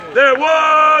There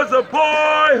was a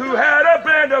boy who had a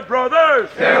band of brothers.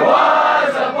 There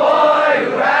was a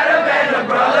boy who had a band of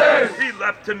brothers. He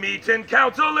left to meet in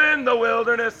council in the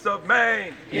wilderness of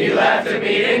Maine. He left to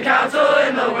meet in council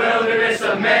in the wilderness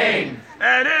of Maine.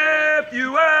 And if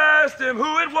you asked him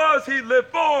who it was he lived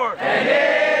for,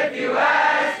 And if you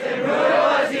asked him who it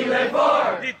was he lived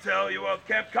for, he'd tell you of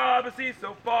Camp Cobbossee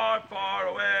so far, far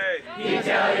away. he'd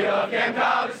tell you of Camp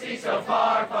Cobbossee so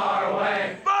far, far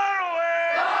away. Far away!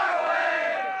 Far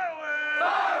away! Far away!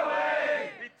 Far away!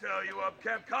 He'd tell you of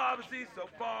Camp Cobbossee so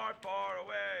far, far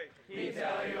away. He'd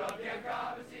tell you of Camp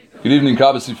Cobbossee so Good evening,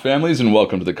 Cobbossee families, and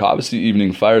welcome to the Cobbossee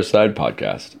Evening Fireside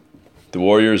Podcast. The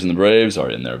Warriors and the Braves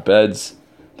are in their beds,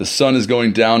 the sun is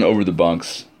going down over the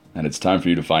bunks, and it's time for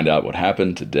you to find out what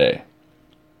happened today.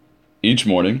 Each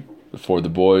morning, before the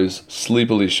boys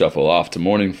sleepily shuffle off to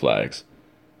morning flags,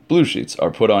 blue sheets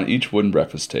are put on each wooden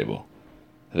breakfast table.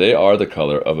 They are the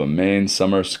color of a Maine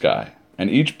summer sky, and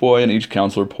each boy and each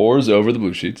counselor pores over the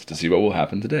blue sheets to see what will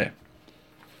happen today.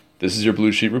 This is your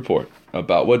blue sheet report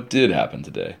about what did happen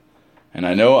today. And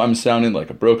I know I'm sounding like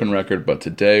a broken record, but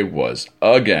today was,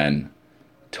 again,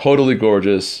 totally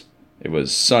gorgeous. It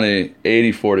was sunny,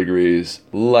 84 degrees,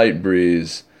 light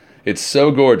breeze. It's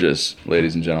so gorgeous,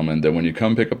 ladies and gentlemen, that when you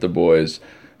come pick up the boys,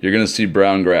 you're going to see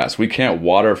brown grass. We can't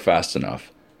water fast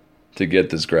enough to get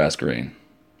this grass green.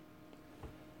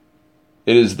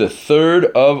 It is the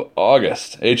 3rd of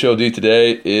August. HOD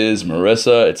today is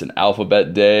Marissa. It's an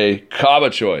alphabet day,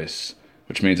 Cobba choice,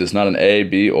 which means it's not an A,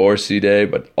 B, or C day,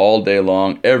 but all day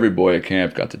long, every boy at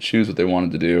camp got to choose what they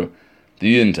wanted to do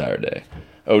the entire day.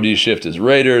 OD shift is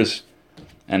Raiders,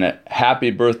 and a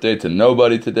happy birthday to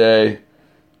nobody today.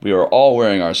 We are all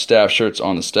wearing our staff shirts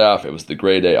on the staff. It was the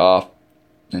gray day off,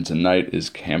 and tonight is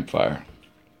Campfire.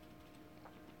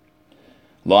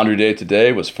 Laundry day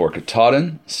today was for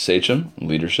Katahdin, Sachem,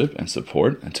 leadership and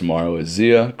support, and tomorrow is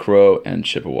Zia, Crow, and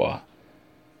Chippewa.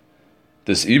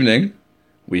 This evening,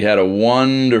 we had a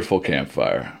wonderful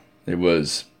campfire. It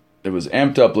was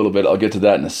amped up a little bit. I'll get to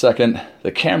that in a second.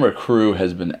 The camera crew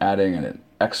has been adding an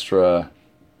extra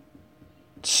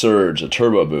surge, a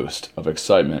turbo boost of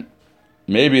excitement.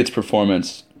 Maybe it's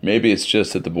performance. Maybe it's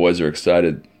just that the boys are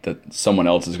excited that someone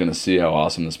else is going to see how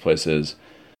awesome this place is.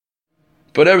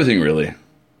 But everything really.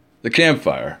 The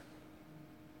campfire,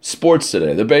 sports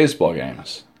today, the baseball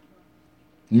games,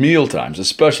 meal times,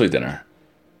 especially dinner.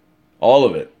 All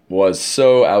of it was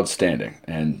so outstanding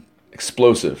and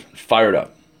explosive, fired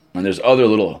up. And there's other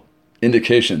little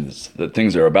indications that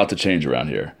things are about to change around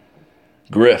here.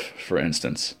 Griff, for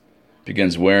instance,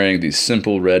 begins wearing these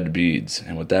simple red beads.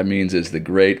 And what that means is the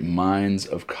great minds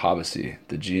of Cobbossee,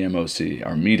 the GMOC,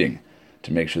 are meeting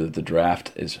to make sure that the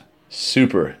draft is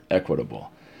super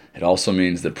equitable. It also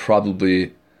means that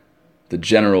probably the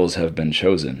generals have been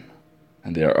chosen,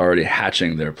 and they are already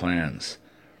hatching their plans.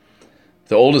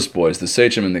 The oldest boys, the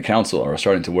Sachem and the council, are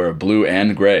starting to wear blue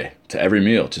and gray to every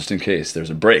meal, just in case there's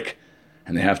a break,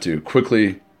 and they have to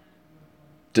quickly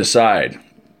decide,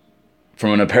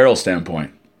 from an apparel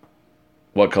standpoint,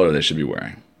 what color they should be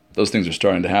wearing. Those things are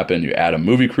starting to happen. You add a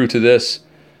movie crew to this,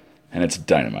 and it's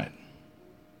dynamite.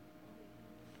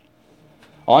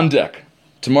 On deck.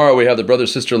 Tomorrow we have the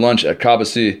brother-sister lunch at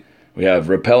Cobbossee. We have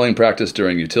rappelling practice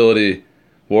during utility.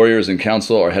 Warriors and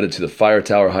Council are headed to the fire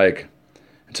tower hike.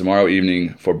 And tomorrow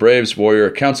evening for Braves,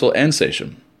 Warrior, Council, and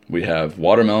Sachem, we have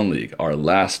Watermelon League, our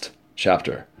last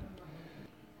chapter.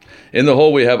 In the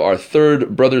hole we have our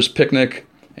 3rd Brothers Picnic,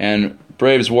 and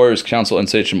Braves, Warriors, Council, and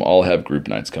Sachem all have group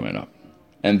nights coming up.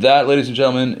 And that, ladies and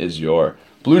gentlemen, is your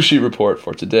Blue Sheet Report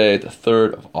for today, the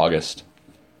 3rd of August.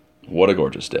 What a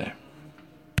gorgeous day.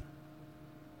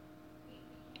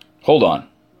 Hold on.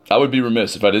 I would be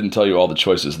remiss if I didn't tell you all the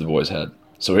choices the boys had.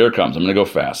 So here it comes. I'm going to go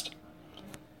fast.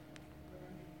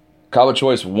 Cobba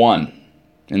choice 1.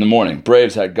 In the morning,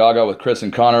 Braves had Gaga with Chris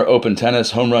and Connor, open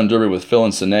tennis, home run derby with Phil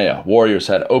and Sanea. Warriors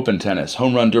had open tennis,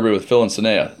 home run derby with Phil and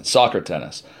Sanea, soccer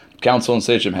tennis. Council and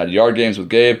Sachem had yard games with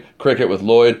Gabe, cricket with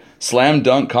Lloyd, slam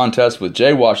dunk contest with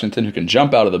Jay Washington, who can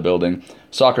jump out of the building,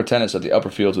 soccer tennis at the upper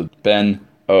fields with Ben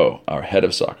O, our head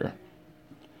of soccer.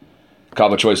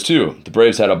 Cobba choice 2. The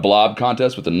Braves had a blob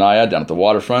contest with the Naya down at the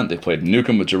waterfront. They played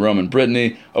Newcomb with Jerome and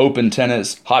Brittany, open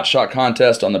tennis, hot shot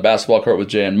contest on the basketball court with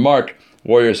Jay and Mark.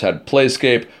 Warriors had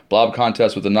playscape, blob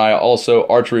contest with the Naya also,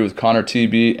 archery with Connor,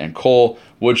 TB, and Cole,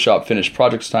 woodshop finished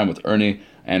projects time with Ernie,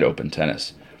 and open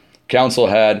tennis. Council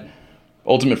had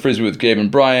ultimate frisbee with Gabe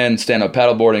and Brian, stand-up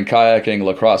paddleboarding, kayaking,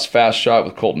 lacrosse fast shot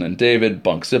with Colton and David,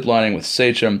 bunk ziplining with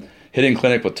Sachem, hitting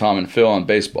clinic with Tom and Phil on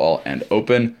baseball, and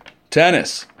open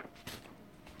tennis.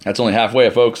 That's only halfway,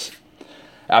 folks.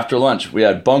 After lunch, we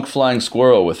had bunk flying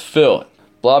squirrel with Phil,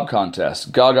 Blob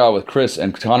contest. Gaga with Chris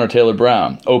and Connor Taylor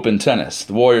Brown. Open tennis.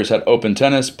 The Warriors had open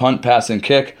tennis, punt, pass, and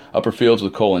kick. Upper fields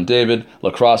with Cole and David.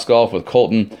 Lacrosse golf with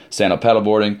Colton. Stand-up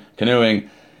paddleboarding. Canoeing.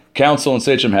 Council and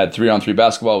Sachem had 3-on-3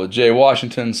 basketball with Jay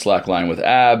Washington. Slackline with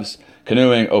Abs.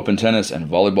 Canoeing, open tennis, and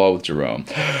volleyball with Jerome.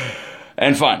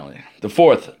 And finally, the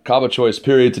fourth Cabo Choice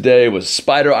period today was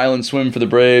Spider Island swim for the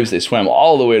Braves. They swam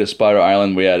all the way to Spider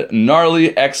Island. We had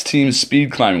gnarly X-Team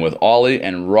speed climbing with Ollie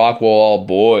and Rockwall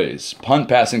boys. Punt,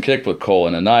 pass, and kick with Cole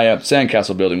and Anaya.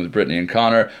 Sandcastle building with Brittany and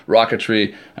Connor.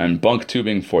 Rocketry and bunk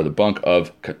tubing for the bunk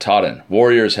of Katahdin.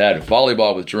 Warriors had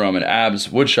volleyball with Jerome and Abs.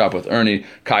 Woodshop with Ernie.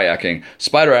 Kayaking.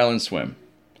 Spider Island swim.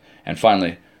 And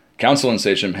finally, Council and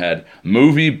Sachem had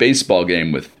movie baseball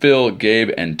game with Phil,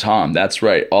 Gabe, and Tom. That's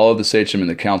right, all of the Sachem and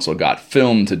the Council got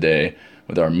filmed today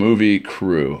with our movie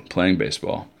crew playing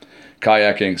baseball.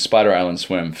 Kayaking, Spider Island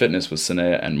swim, fitness with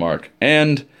Sanea and Mark.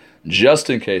 And just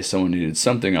in case someone needed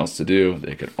something else to do,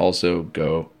 they could also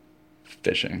go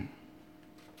fishing.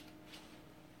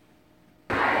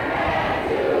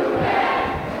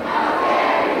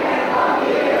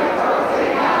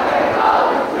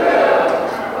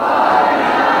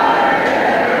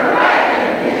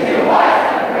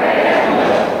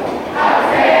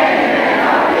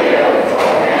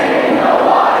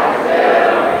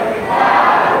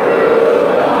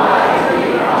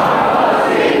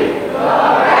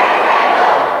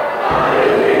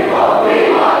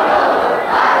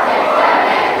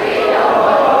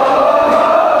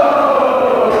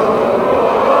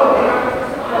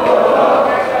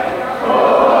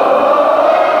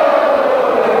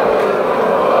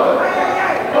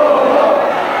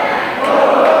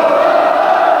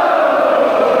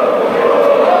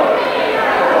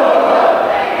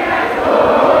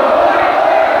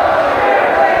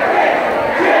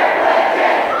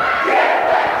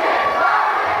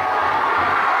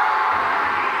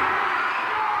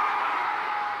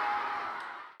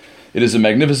 It is a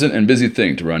magnificent and busy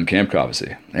thing to run Camp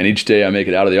Cobbossee, and each day I make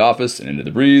it out of the office and into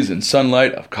the breeze and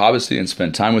sunlight of Cobbossee and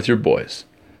spend time with your boys.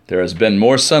 There has been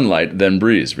more sunlight than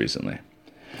breeze recently.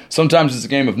 Sometimes it's a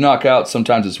game of knockout,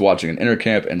 sometimes it's watching an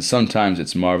intercamp, and sometimes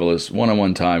it's marvelous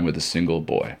one-on-one time with a single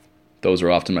boy. Those are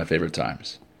often my favorite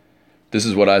times. This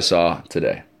is what I saw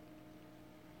today.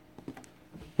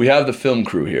 We have the film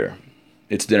crew here.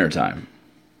 It's dinner time.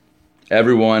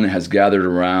 Everyone has gathered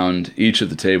around each of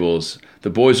the tables. The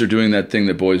boys are doing that thing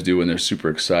that boys do when they're super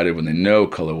excited, when they know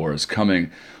Color War is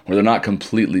coming, or they're not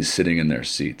completely sitting in their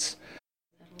seats.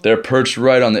 They're perched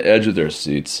right on the edge of their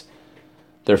seats.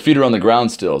 Their feet are on the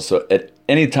ground still, so at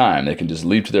any time they can just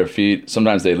leap to their feet.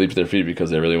 Sometimes they leap to their feet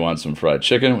because they really want some fried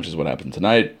chicken, which is what happened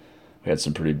tonight. We had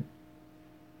some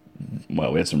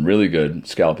really good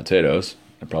scalloped potatoes.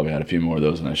 I probably had a few more of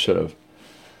those than I should have.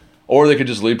 Or they could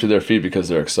just leap to their feet because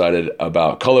they're excited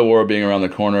about Color War being around the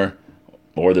corner,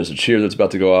 or there's a cheer that's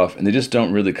about to go off, and they just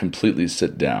don't really completely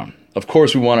sit down. Of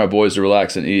course, we want our boys to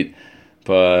relax and eat,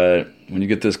 but when you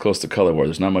get this close to Color War,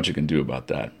 there's not much you can do about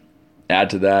that. Add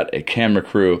to that a camera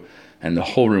crew, and the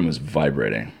whole room was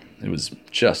vibrating. It was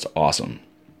just awesome.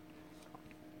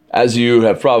 As you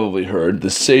have probably heard, the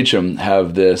Sachem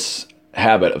have this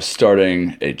habit of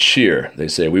starting a cheer. They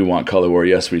say, "We want Color War."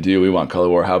 "Yes, we do. We want Color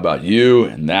War. How about you?"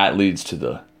 And that leads to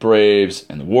the Braves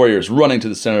and the Warriors running to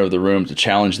the center of the room to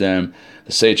challenge them.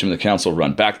 The Sachem and the Council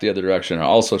run back the other direction and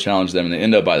also challenge them, and they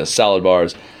end up by the salad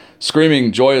bars,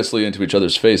 screaming joyously into each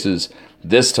other's faces.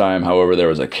 This time, however, there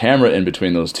was a camera in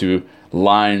between those two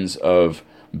lines of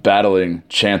battling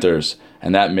chanters,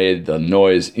 and that made the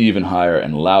noise even higher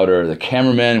and louder. The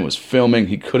cameraman was filming.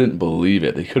 He couldn't believe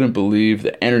it. He couldn't believe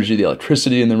the energy, the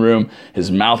electricity in the room. His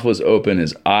mouth was open,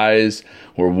 his eyes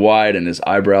were wide, and his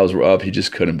eyebrows were up. He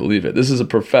just couldn't believe it. This is a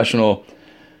professional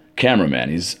cameraman.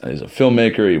 He's a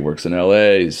filmmaker. He works in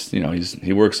LA.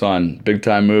 He works on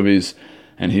big-time movies,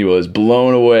 and he was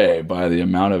blown away by the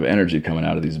amount of energy coming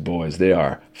out of these boys. They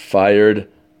are fired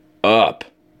up.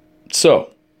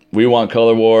 So, "We want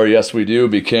Color War, yes we do,"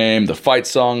 became the fight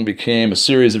song, became a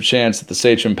series of chants that the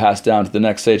Sachem passed down to the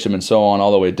next Sachem and so on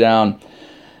all the way down.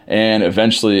 And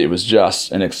eventually it was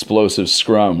just an explosive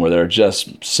scrum where they're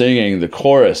just singing the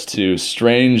chorus to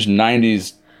strange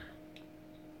 90s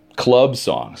club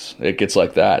songs. It gets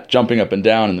like that, jumping up and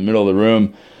down in the middle of the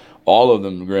room, all of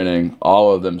them grinning,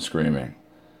 all of them screaming.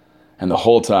 And the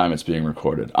whole time it's being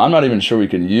recorded. I'm not even sure we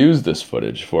can use this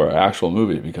footage for our actual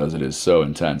movie because it is so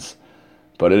intense.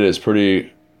 But it is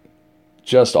pretty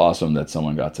just awesome that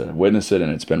someone got to witness it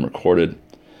and it's been recorded.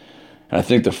 And I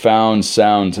think the found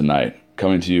sound tonight,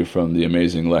 coming to you from the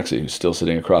amazing Lexi, who's still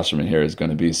sitting across from me here, is going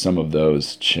to be some of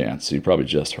those chants. You probably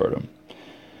just heard them.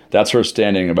 That's her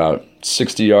standing about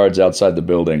 60 yards outside the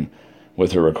building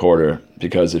with her recorder,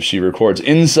 because if she records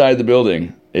inside the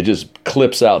building, it just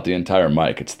clips out the entire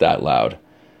mic. It's that loud.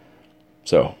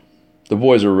 So, the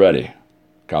boys are ready,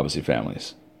 Cobbossee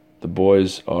families. The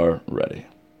boys are ready.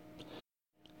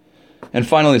 And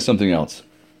finally, something else.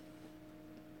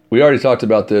 We already talked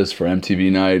about this for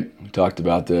MTV night. We talked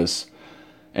about this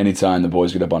anytime the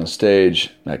boys get up on a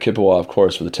stage. At Chippewa, of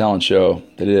course, for the talent show.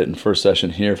 They did it in first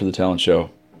session here for the talent show.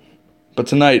 But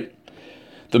tonight,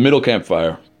 the middle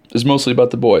campfire is mostly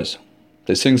about the boys.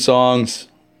 They sing songs,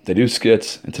 they do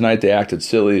skits, and tonight they acted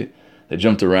silly. They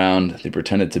jumped around, they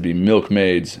pretended to be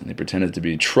milkmaids, and they pretended to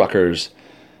be truckers,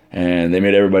 and they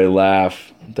made everybody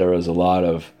laugh. There was a lot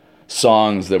of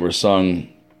songs that were sung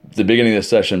at the beginning of the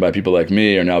session by people like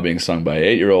me are now being sung by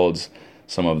 8-year-olds,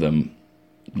 some of them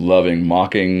loving,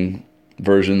 mocking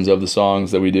versions of the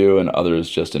songs that we do, and others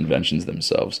just inventions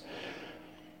themselves.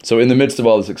 So in the midst of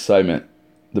all this excitement,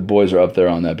 the boys are up there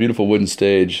on that beautiful wooden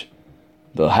stage,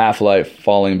 the half-light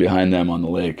falling behind them on the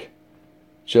lake,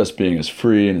 just being as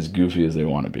free and as goofy as they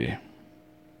want to be.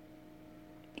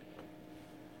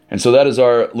 And so that is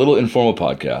our little informal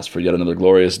podcast for yet another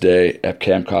glorious day at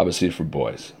Camp Cobbossee for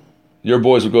boys. Your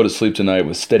boys will go to sleep tonight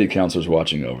with steady counselors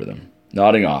watching over them,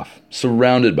 nodding off,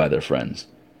 surrounded by their friends.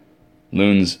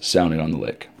 Loons sounding on the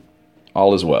lake.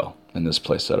 All is well in this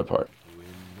place set apart.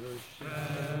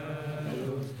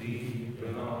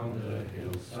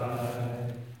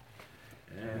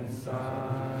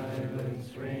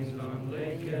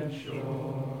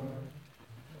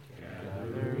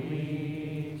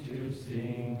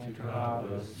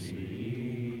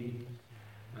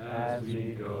 As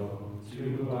we go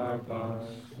to our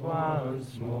bunks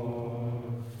once more.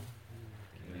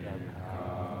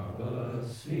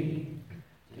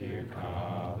 Dear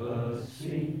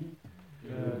Cobbossee,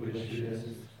 good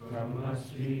wishes from us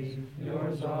be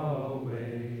yours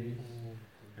always,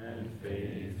 and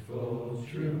faithful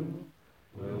true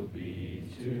will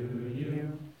be to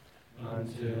you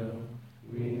until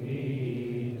we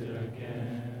meet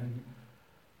again.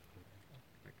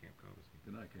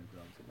 Good night, Camp Cobbossee.